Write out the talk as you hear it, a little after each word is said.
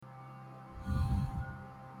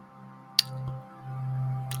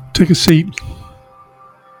Take a seat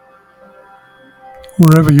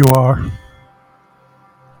wherever you are.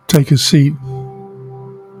 Take a seat.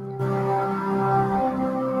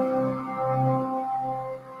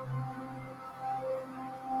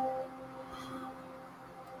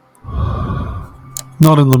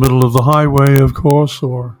 Not in the middle of the highway, of course,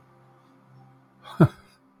 or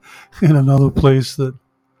in another place that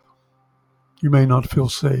you may not feel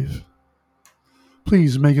safe.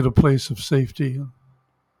 Please make it a place of safety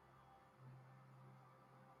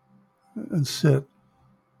and sit.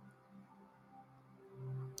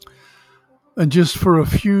 And just for a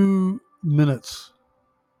few minutes,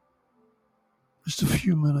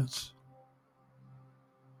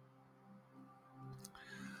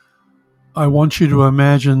 I want you to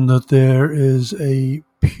imagine that there is a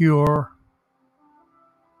pure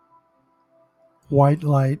white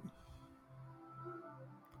light,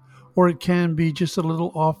 or it can be just a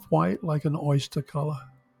little off-white like an oyster color,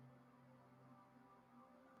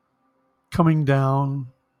 coming down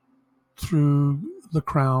through the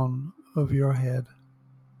crown of your head.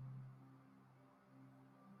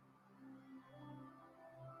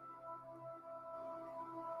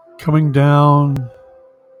 Coming down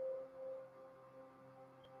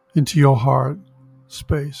into your heart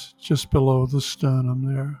space, just below the sternum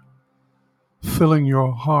there, filling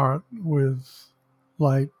your heart with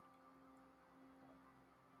light.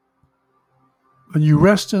 And you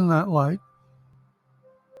rest in that light.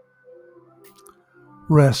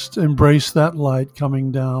 Rest, embrace that light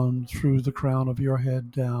coming down through the crown of your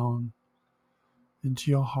head, down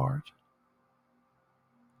into your heart.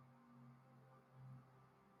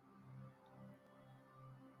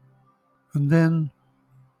 And then,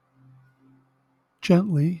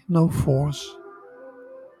 gently, no force,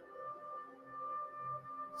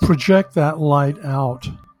 project that light out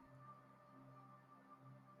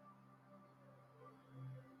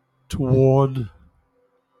toward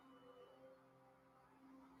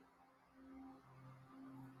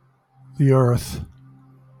the earth.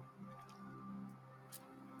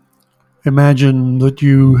 Imagine that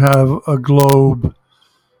you have a globe,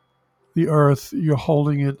 the earth, you're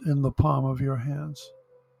holding it in the palm of your hands.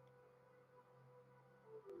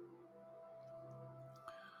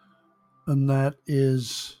 And that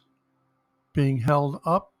is being held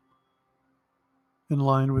up in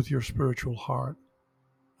line with your spiritual heart.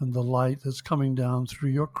 And the light that's coming down through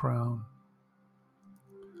your crown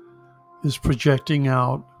is projecting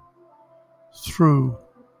out through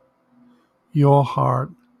your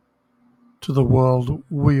heart to the world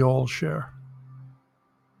we all share.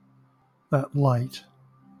 That light,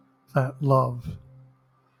 that love,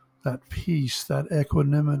 that peace, that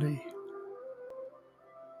equanimity.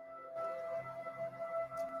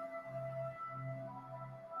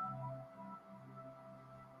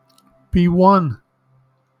 Be one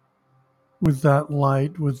with that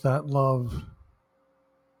light, with that love.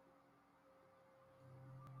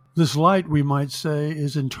 This light, we might say,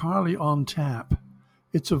 is entirely on tap.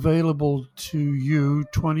 It's available to you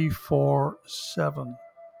 24/7.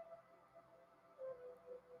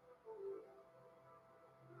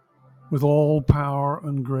 With all power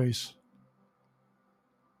and grace.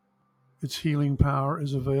 Its healing power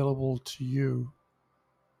is available to you.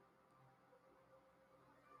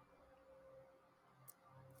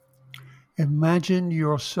 Imagine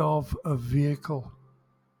yourself a vehicle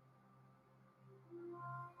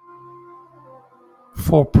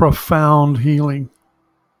for profound healing.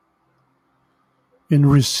 In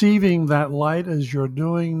receiving that light as you're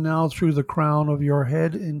doing now through the crown of your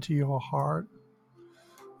head into your heart,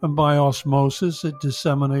 and by osmosis it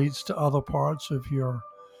disseminates to other parts of your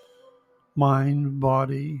mind,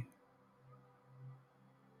 body,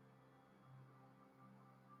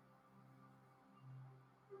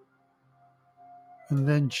 and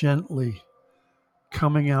then gently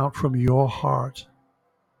coming out from your heart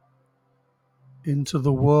into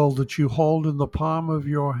the world that you hold in the palm of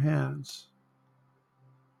your hands,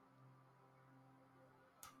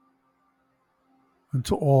 and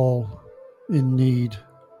to all in need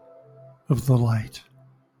of the light.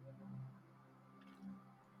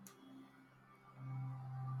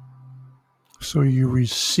 So you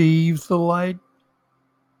receive the light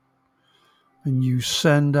and you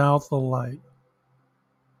send out the light.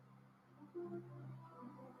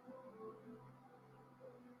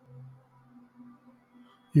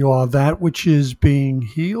 You are that which is being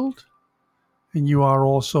healed, and you are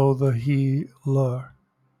also the healer.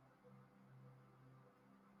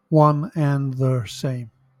 One and the same.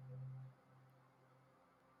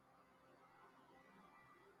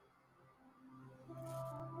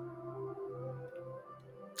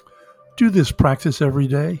 Do this practice every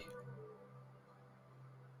day.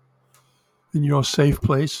 in your safe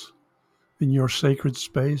place, in your sacred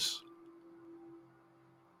space.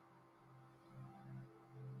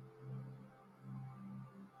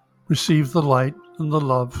 Receive the light and the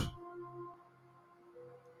love,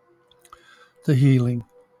 the healing,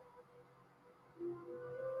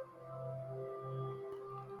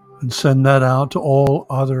 and send that out to all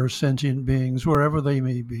other sentient beings, wherever they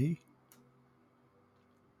may be,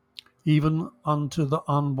 even unto the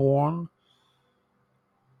unborn,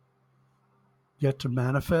 yet to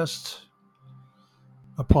manifest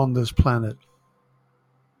upon this planet.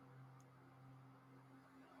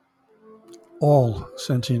 All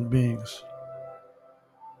sentient beings,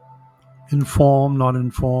 informed, not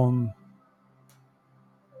informed,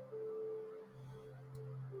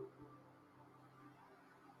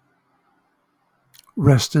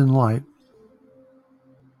 rest in light,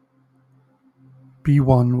 be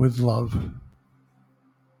one with love.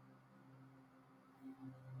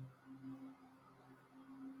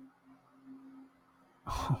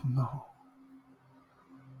 Oh no.